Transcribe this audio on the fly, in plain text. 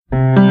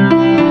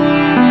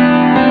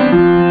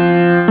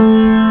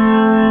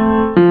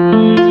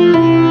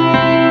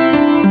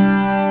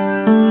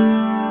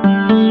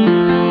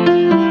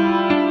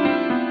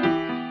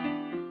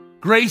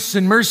Grace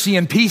and mercy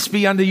and peace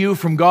be unto you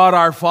from God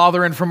our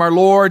Father and from our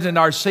Lord and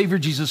our Savior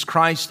Jesus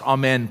Christ.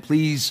 Amen.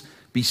 Please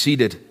be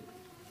seated.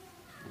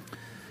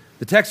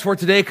 The text for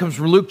today comes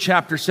from Luke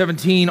chapter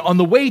 17. On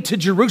the way to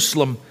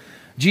Jerusalem,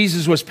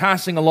 Jesus was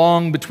passing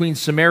along between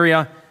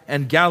Samaria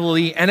and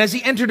Galilee, and as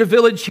he entered a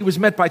village, he was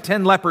met by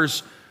 10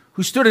 lepers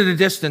who stood at a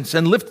distance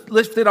and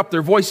lifted up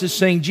their voices,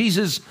 saying,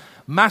 Jesus,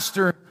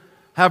 Master,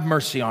 have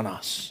mercy on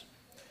us.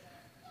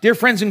 Dear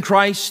friends in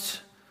Christ,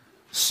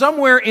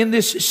 somewhere in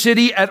this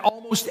city at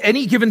almost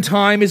any given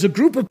time is a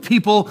group of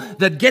people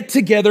that get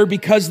together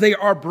because they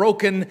are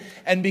broken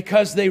and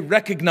because they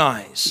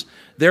recognize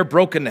their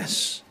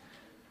brokenness.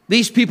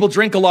 These people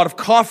drink a lot of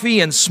coffee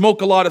and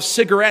smoke a lot of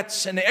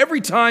cigarettes, and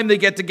every time they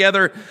get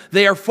together,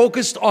 they are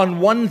focused on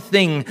one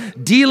thing,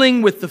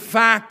 dealing with the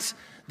fact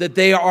that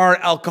they are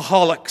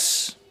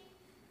alcoholics.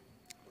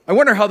 I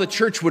wonder how the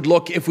church would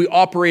look if we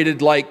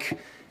operated like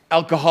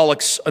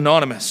Alcoholics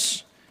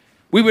Anonymous.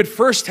 We would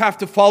first have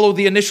to follow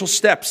the initial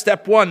step,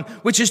 step one,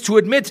 which is to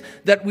admit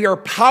that we are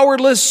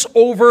powerless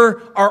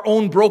over our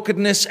own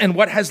brokenness and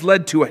what has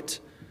led to it.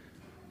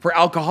 For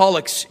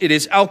alcoholics, it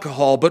is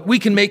alcohol, but we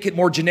can make it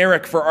more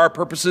generic for our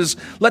purposes.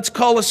 Let's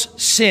call us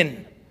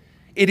sin.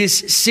 It is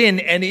sin,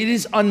 and it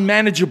is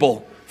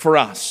unmanageable for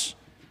us.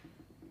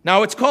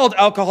 Now, it's called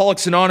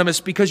Alcoholics Anonymous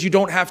because you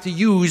don't have to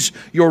use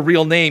your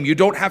real name. You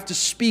don't have to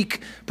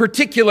speak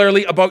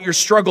particularly about your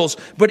struggles.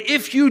 But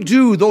if you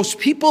do, those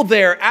people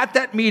there at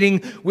that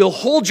meeting will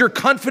hold your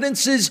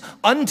confidences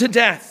unto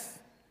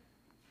death.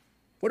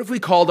 What if we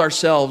called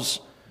ourselves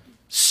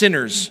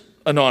Sinners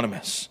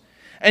Anonymous?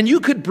 And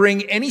you could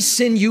bring any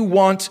sin you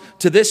want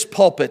to this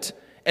pulpit,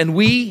 and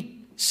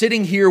we,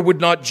 sitting here, would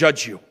not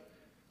judge you.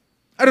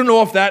 I don't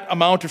know if that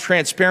amount of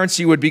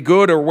transparency would be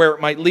good or where it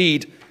might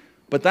lead,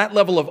 but that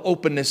level of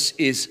openness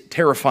is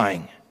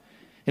terrifying.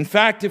 In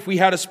fact, if we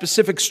had a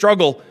specific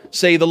struggle,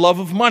 say the love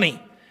of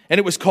money, and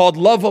it was called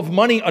Love of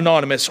Money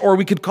Anonymous, or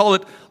we could call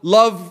it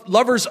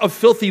Lovers of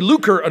Filthy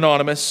Lucre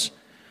Anonymous,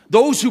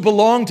 those who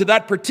belong to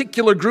that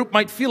particular group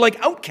might feel like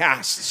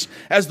outcasts,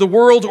 as the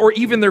world or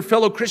even their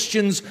fellow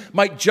Christians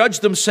might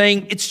judge them,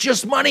 saying, it's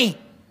just money.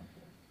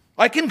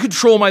 I can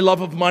control my love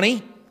of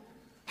money.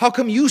 How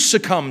come you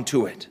succumb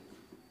to it?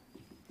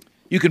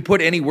 You can put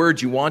any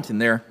word you want in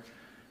there.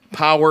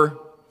 Power,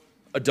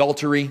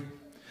 adultery,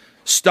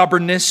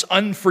 stubbornness,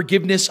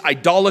 unforgiveness,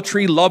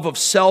 idolatry, love of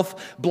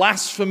self,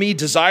 blasphemy,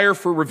 desire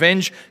for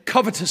revenge,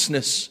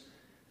 covetousness,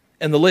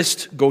 and the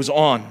list goes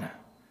on.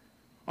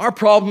 Our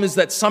problem is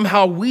that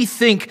somehow we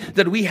think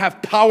that we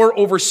have power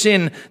over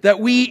sin, that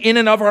we in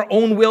and of our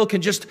own will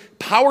can just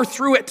power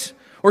through it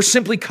or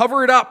simply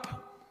cover it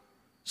up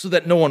so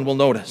that no one will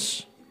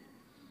notice.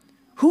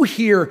 Who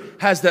here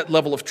has that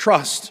level of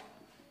trust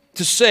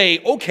to say,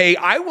 okay,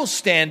 I will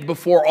stand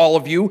before all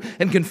of you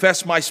and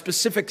confess my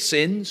specific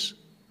sins?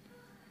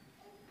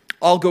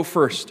 I'll go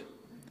first.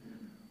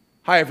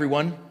 Hi,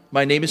 everyone.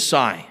 My name is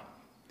Cy,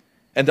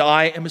 and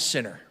I am a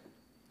sinner.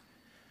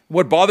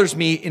 What bothers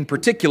me in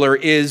particular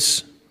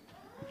is,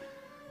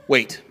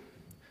 wait,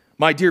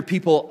 my dear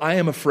people, I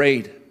am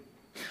afraid.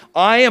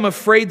 I am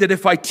afraid that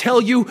if I tell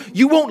you,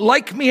 you won't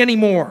like me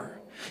anymore.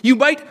 You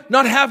might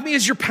not have me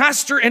as your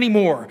pastor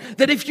anymore.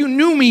 That if you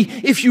knew me,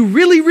 if you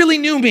really, really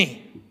knew me,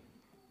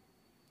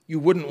 you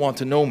wouldn't want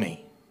to know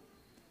me.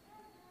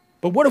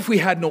 But what if we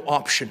had no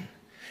option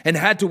and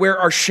had to wear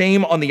our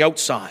shame on the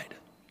outside?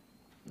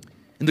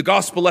 In the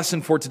gospel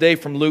lesson for today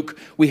from Luke,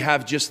 we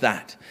have just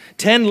that.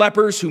 10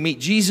 lepers who meet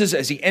Jesus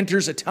as he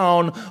enters a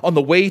town on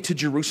the way to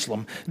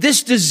Jerusalem.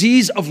 This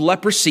disease of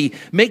leprosy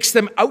makes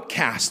them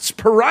outcasts,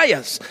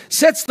 pariahs,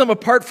 sets them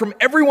apart from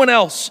everyone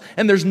else,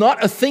 and there's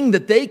not a thing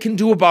that they can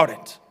do about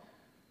it.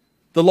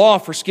 The law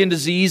for skin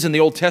disease in the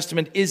Old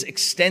Testament is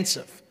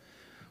extensive,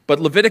 but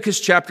Leviticus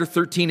chapter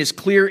 13 is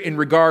clear in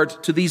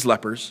regard to these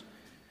lepers.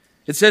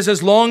 It says,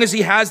 as long as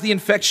he has the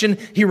infection,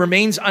 he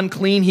remains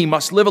unclean. He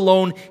must live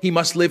alone. He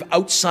must live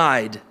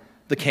outside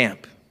the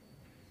camp.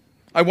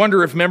 I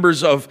wonder if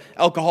members of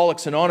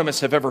Alcoholics Anonymous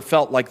have ever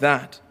felt like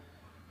that.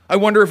 I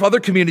wonder if other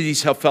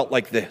communities have felt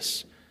like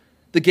this.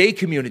 The gay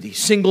community,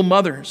 single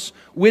mothers,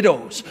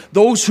 widows,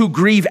 those who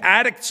grieve,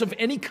 addicts of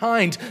any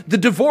kind, the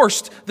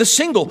divorced, the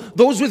single,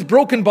 those with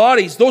broken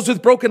bodies, those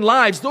with broken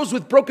lives, those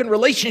with broken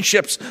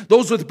relationships,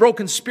 those with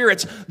broken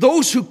spirits,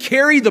 those who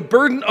carry the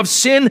burden of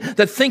sin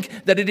that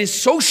think that it is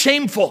so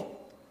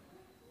shameful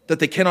that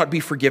they cannot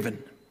be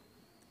forgiven.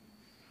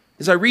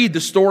 As I read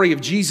the story of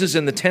Jesus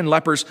and the 10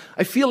 lepers,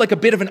 I feel like a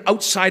bit of an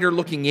outsider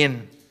looking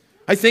in.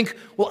 I think,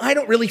 well, I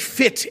don't really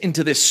fit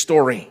into this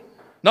story.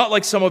 Not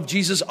like some of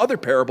Jesus' other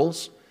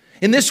parables.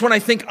 In this one, I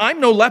think, I'm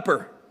no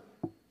leper.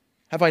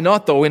 Have I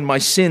not, though, in my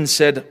sin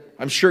said,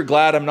 I'm sure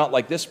glad I'm not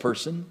like this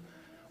person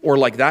or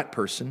like that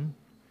person?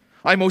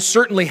 I most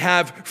certainly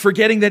have,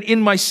 forgetting that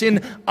in my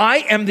sin,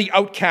 I am the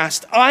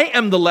outcast, I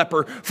am the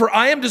leper, for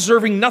I am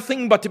deserving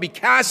nothing but to be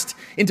cast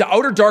into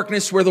outer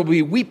darkness where there will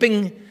be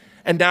weeping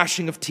and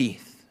gnashing of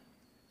teeth.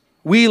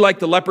 We, like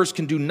the lepers,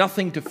 can do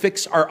nothing to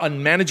fix our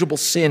unmanageable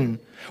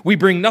sin. We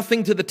bring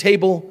nothing to the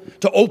table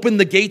to open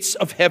the gates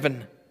of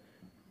heaven.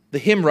 The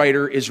hymn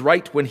writer is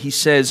right when he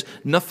says,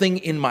 "Nothing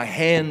in my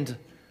hand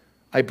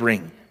I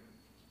bring."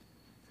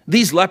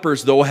 These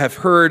lepers, though, have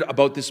heard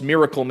about this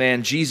miracle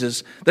man,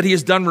 Jesus, that he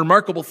has done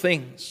remarkable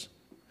things.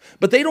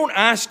 But they don't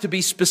ask to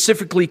be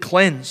specifically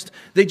cleansed.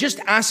 They just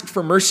ask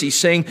for mercy,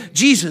 saying,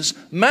 "Jesus,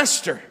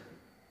 Master,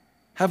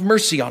 have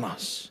mercy on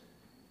us."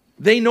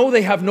 They know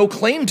they have no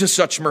claim to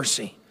such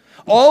mercy.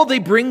 All they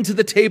bring to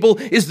the table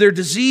is their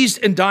diseased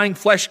and dying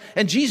flesh.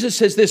 And Jesus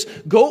says this,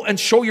 "Go and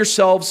show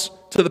yourselves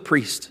to the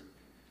priest,"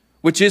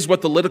 which is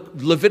what the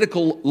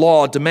Levitical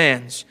law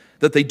demands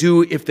that they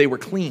do if they were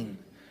clean.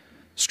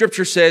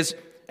 Scripture says,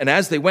 and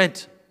as they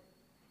went,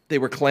 they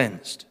were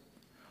cleansed.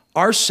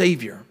 Our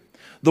Savior,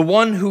 the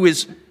one who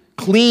is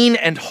clean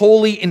and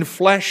holy in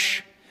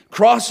flesh,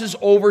 crosses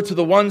over to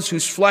the ones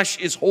whose flesh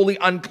is wholly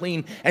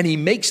unclean, and he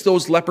makes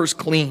those lepers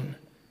clean.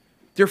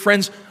 Dear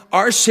friends,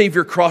 our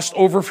Savior crossed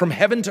over from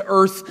heaven to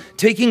earth,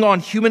 taking on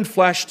human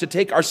flesh to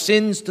take our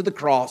sins to the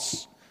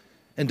cross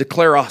and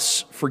declare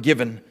us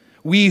forgiven.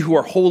 We who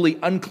are wholly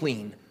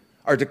unclean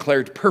are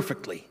declared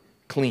perfectly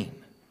clean.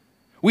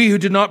 We who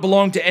did not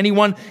belong to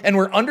anyone and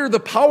were under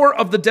the power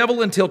of the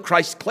devil until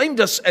Christ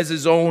claimed us as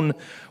his own,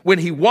 when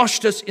he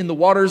washed us in the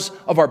waters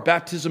of our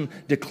baptism,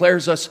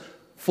 declares us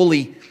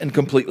fully and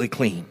completely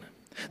clean.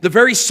 The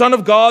very Son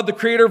of God, the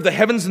creator of the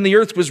heavens and the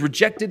earth, was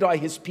rejected by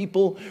his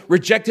people,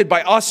 rejected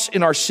by us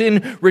in our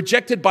sin,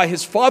 rejected by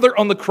his Father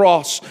on the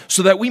cross,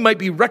 so that we might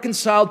be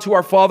reconciled to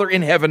our Father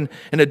in heaven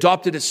and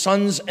adopted as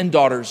sons and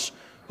daughters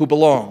who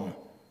belong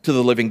to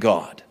the living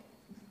God.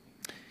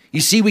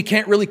 You see, we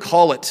can't really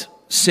call it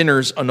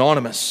Sinners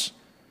Anonymous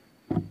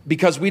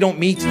because we don't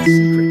meet in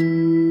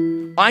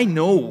secret. I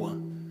know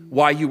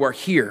why you are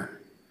here.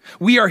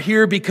 We are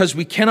here because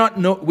we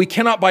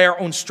cannot by our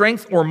own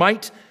strength or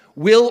might,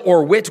 will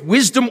or wit,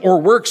 wisdom or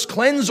works,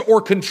 cleanse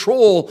or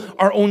control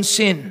our own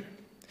sin.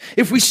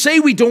 If we say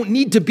we don't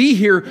need to be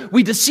here,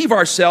 we deceive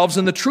ourselves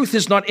and the truth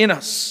is not in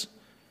us.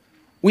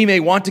 We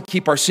may want to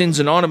keep our sins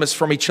anonymous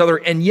from each other,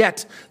 and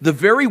yet the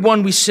very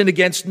one we sin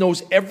against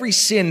knows every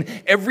sin,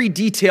 every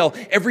detail,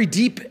 every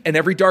deep and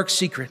every dark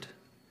secret.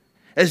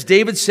 As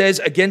David says,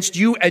 "Against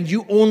you and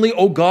you only,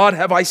 O God,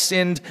 have I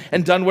sinned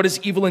and done what is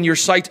evil in your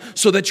sight,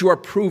 so that you are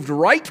proved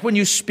right when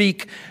you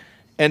speak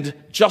and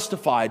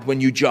justified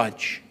when you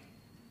judge."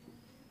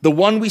 The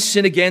one we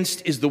sin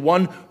against is the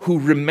one who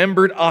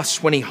remembered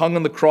us when he hung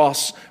on the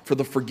cross for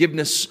the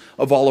forgiveness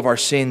of all of our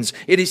sins.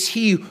 It is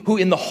he who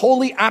in the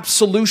holy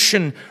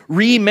absolution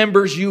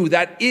remembers you.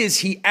 That is,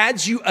 he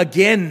adds you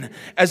again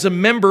as a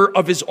member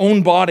of his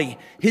own body,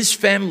 his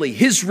family,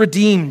 his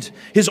redeemed,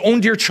 his own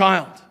dear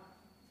child.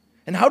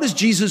 And how does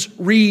Jesus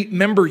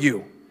remember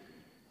you?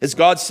 As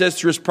God says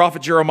through his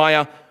prophet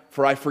Jeremiah,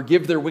 "For I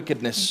forgive their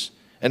wickedness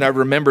and I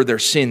remember their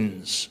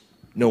sins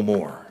no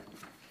more."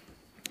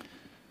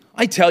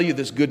 I tell you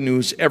this good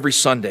news every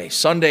Sunday,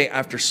 Sunday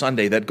after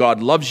Sunday, that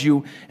God loves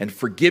you and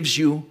forgives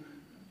you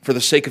for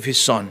the sake of his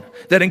Son.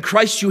 That in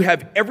Christ you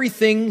have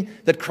everything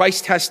that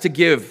Christ has to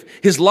give: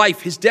 his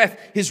life, his death,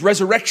 his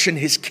resurrection,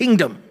 his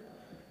kingdom.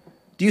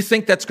 Do you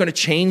think that's going to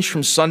change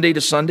from Sunday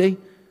to Sunday?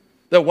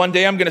 That one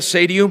day I'm going to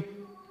say to you,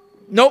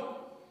 "Nope,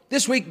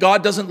 this week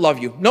God doesn't love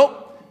you.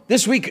 Nope,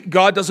 this week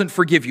God doesn't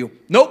forgive you.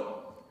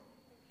 Nope."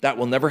 That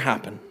will never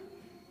happen.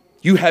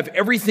 You have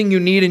everything you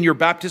need in your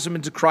baptism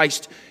into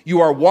Christ.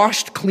 You are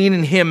washed clean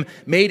in him,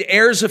 made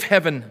heirs of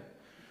heaven.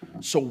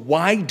 So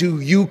why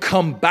do you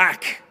come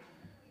back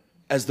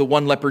as the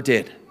one leper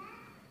did?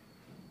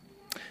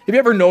 Have you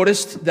ever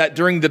noticed that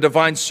during the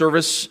divine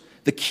service,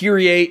 the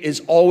Kyrie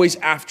is always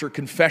after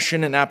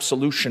confession and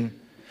absolution?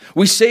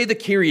 We say the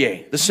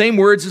Kyrie, the same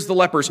words as the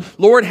lepers: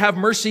 "Lord, have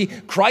mercy.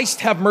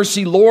 Christ, have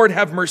mercy. Lord,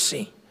 have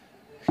mercy."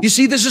 You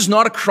see, this is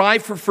not a cry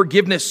for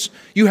forgiveness.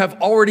 You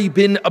have already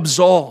been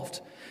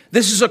absolved.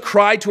 This is a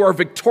cry to our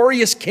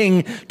victorious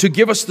King to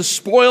give us the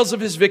spoils of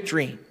his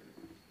victory.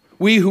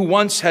 We who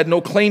once had no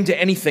claim to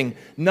anything,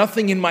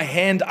 "Nothing in my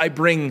hand I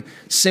bring,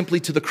 simply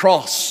to the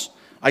cross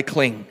I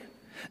cling."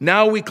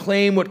 Now we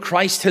claim what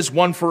Christ has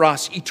won for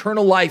us,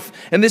 eternal life.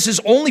 And this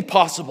is only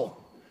possible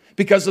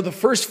because of the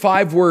first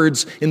 5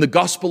 words in the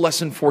gospel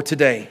lesson for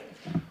today: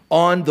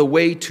 on the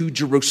way to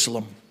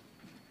Jerusalem.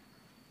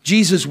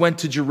 Jesus went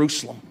to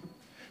Jerusalem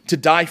to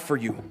die for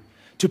you,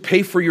 to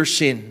pay for your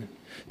sin,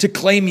 to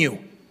claim you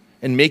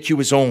and make you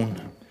his own.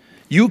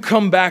 You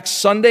come back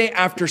Sunday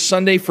after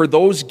Sunday for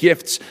those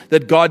gifts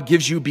that God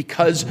gives you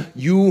because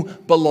you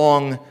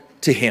belong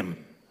to him.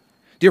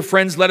 Dear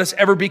friends, let us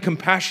ever be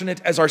compassionate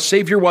as our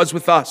Savior was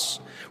with us,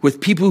 with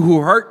people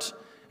who hurt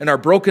and are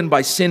broken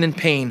by sin and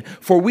pain,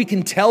 for we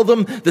can tell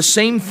them the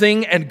same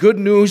thing and good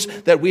news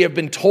that we have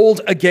been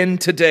told again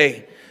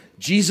today.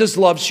 Jesus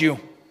loves you,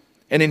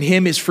 and in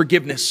him is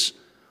forgiveness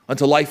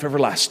unto life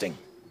everlasting.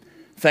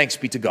 Thanks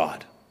be to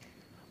God.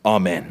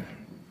 Amen.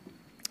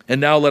 And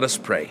now let us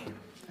pray.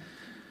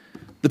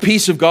 The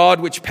peace of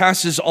God, which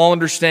passes all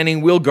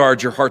understanding, will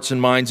guard your hearts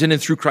and minds in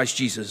and through Christ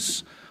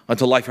Jesus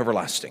unto life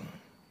everlasting.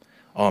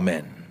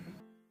 Amen.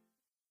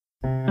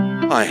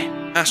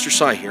 Hi, Pastor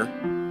Cy here.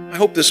 I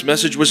hope this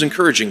message was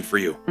encouraging for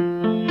you.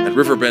 And At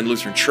Riverbend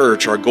Lutheran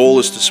Church, our goal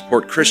is to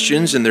support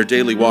Christians in their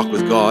daily walk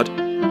with God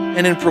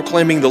and in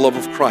proclaiming the love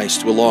of Christ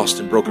to a lost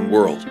and broken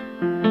world.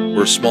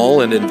 We're a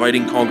small and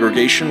inviting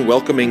congregation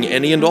welcoming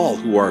any and all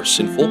who are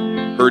sinful,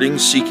 hurting,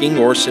 seeking,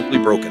 or simply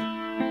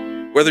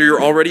broken. Whether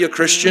you're already a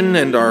Christian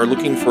and are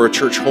looking for a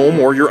church home,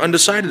 or you're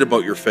undecided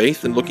about your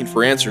faith and looking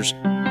for answers,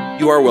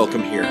 you are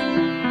welcome here.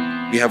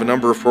 We have a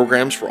number of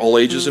programs for all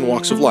ages and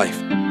walks of life.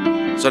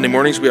 Sunday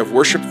mornings we have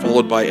worship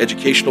followed by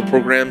educational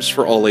programs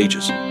for all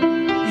ages.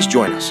 Please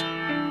join us.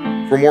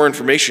 For more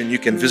information, you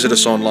can visit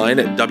us online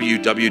at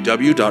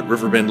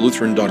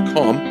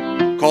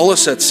www.riverbendlutheran.com, call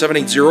us at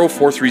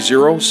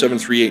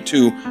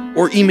 780-430-7382,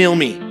 or email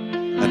me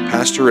at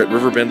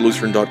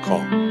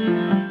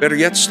pastor@riverbendlutheran.com. Better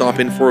yet, stop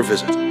in for a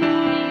visit.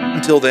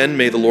 Until then,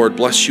 may the Lord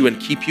bless you and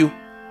keep you.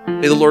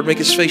 May the Lord make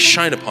his face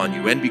shine upon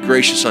you and be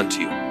gracious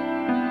unto you.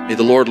 May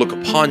the Lord look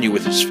upon you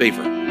with his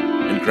favor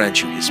and grant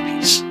you his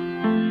peace.